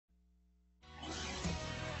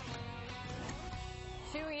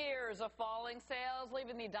Years of falling sales,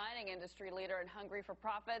 leaving the dining industry leader and hungry for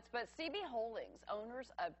profits. But CB Holdings,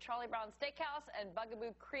 owners of Charlie Brown Steakhouse and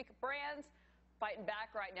Bugaboo Creek brands, fighting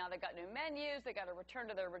back right now. They got new menus. They got to return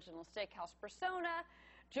to their original steakhouse persona.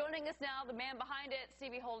 Joining us now, the man behind it,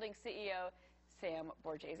 CB Holdings CEO, Sam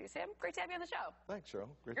Borgese. Sam, great to have you on the show. Thanks, Cheryl.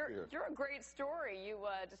 Great to be here. You're a great story. You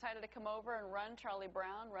decided to come over and run Charlie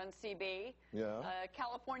Brown, run CB. Yeah.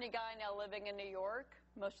 California guy now living in New York.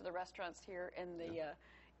 Most of the restaurants here in the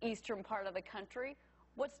eastern part of the country.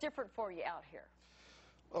 What's different for you out here?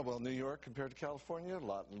 Oh, well, New York compared to California, a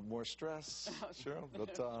lot more stress, Cheryl.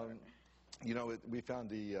 But, you know, we found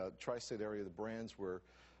the tri-state area, the brands were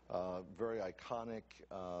very iconic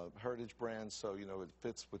heritage brands, so, you know, it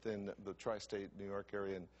fits within the tri-state New York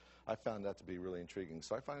area, and I found that to be really intriguing.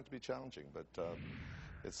 So I find it to be challenging, but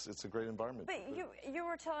it's a great environment. But you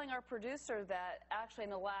were telling our producer that actually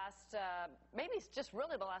in the last, maybe just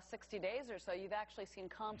really the last 60 days or so, you've actually seen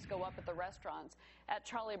comps go up at the restaurants, at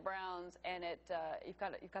Charlie Brown's, and you've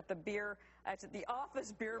got the beer, the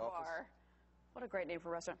Office Beer Bar. What a great name for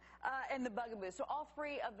a restaurant. And the Bugaboo. So all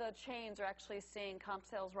three of the chains are actually seeing comp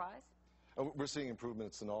sales rise? We're seeing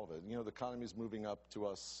improvements in all of it. You know, the economy is moving up to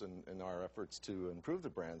us in our efforts to improve the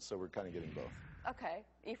brand, so we're kind of getting both. Okay.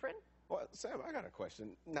 Efren? Well, Sam, I got a question.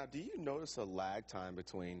 Now, do you notice a lag time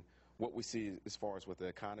between what we see as far as with the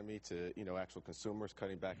economy to, you know, actual consumers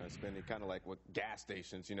cutting back on spending, kind of like with gas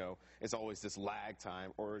stations, you know, it's always this lag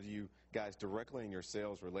time, or are you guys directly in your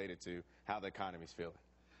sales related to how the economy's feeling?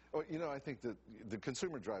 Well, you know, I think that the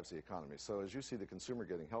consumer drives the economy. So as you see the consumer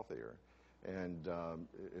getting healthier, and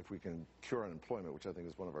if we can cure unemployment, which I think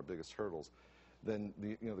is one of our biggest hurdles, then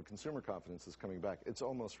the consumer confidence is coming back. It's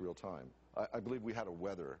almost real time. I believe we had a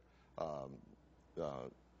weather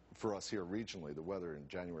for us here regionally. The weather in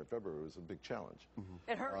January, February was a big challenge.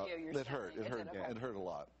 Mm-hmm. It hurt you. You're saying. It hurt a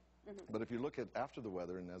lot. Mm-hmm. But if you look at after the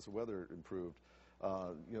weather, and as the weather improved,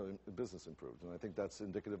 you know, business improved, and I think that's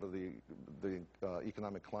indicative of the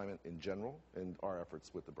economic climate in general and our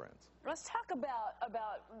efforts with the brands. Let's talk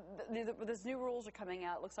about these new rules are coming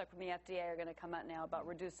out. It looks like from the FDA are going to come out now about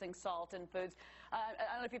reducing salt in foods. I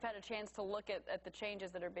don't know if you've had a chance to look at the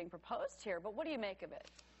changes that are being proposed here, but what do you make of it?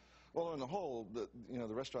 Well, on the whole, the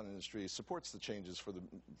restaurant industry supports the changes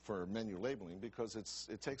for menu labeling because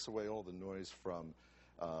it takes away all the noise from.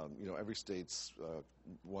 You know, every state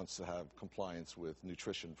wants to have compliance with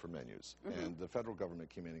nutrition for menus, mm-hmm. and the federal government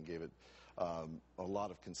came in and gave it a lot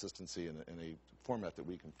of consistency in a format that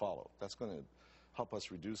we can follow. That's going to help us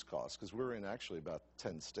reduce costs because we're in actually about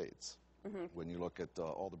 10 states. Mm-hmm. When you look at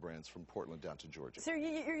all the brands from Portland down to Georgia. So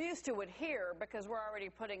you're used to it here because we're already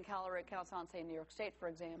putting calorie counts on, say, in New York State, for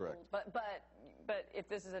example. Correct. But if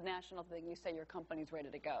this is a national thing, you say your company's ready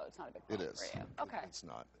to go. It's not a big problem for you. Okay. It's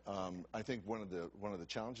not. I think one of the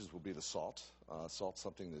challenges will be the salt. Salt's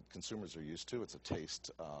something that consumers are used to. It's a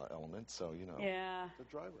taste element, so you know. Yeah. The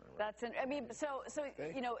driver. Right? That's I mean, so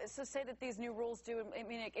you know, so say that these new rules do. I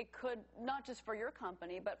mean, it could not just for your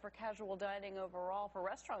company, but for casual dining overall, for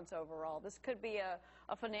restaurants overall. This could be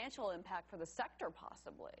a financial impact for the sector,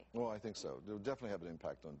 possibly. Well, I think so. It will definitely have an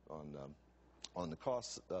impact on the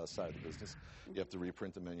cost side of the business. You have to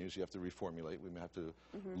reprint the menus. You have to reformulate. We may have to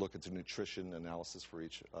mm-hmm. look at the nutrition analysis for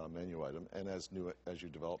each menu item, and as you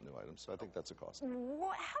develop new items. So I think that's a cost.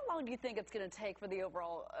 How long do you think it's going to take for the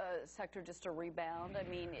overall sector just to rebound? I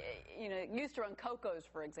mean, you know, used to run Coco's,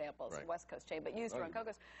 for example, it's a West Coast chain, but used to run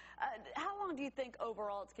Coco's. How long do you think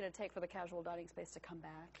overall it's going to take for the casual dining space to come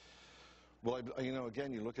back? Well, you know,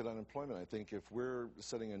 again, you look at unemployment. I think if we're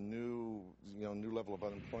setting a new level of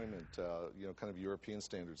unemployment, you know, kind of European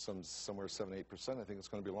standards, somewhere 7–8%, I think it's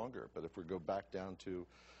going to be longer. But if we go back down to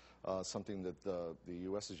something that the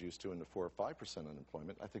U.S. is used to, in the 4 or 5%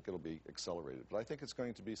 unemployment, I think it'll be accelerated. But I think it's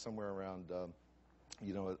going to be somewhere around,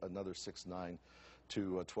 you know, another 6, 9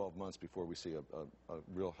 to 12 months before we see a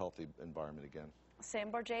real healthy environment again.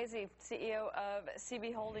 Sam Borgese, CEO of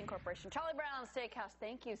CB Holding Corporation. Charlie Brown Steakhouse.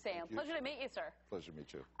 Thank you, Sam. Thank you. Pleasure to meet you, sir. Pleasure to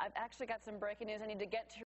meet you. I've actually got some breaking news I need to get to.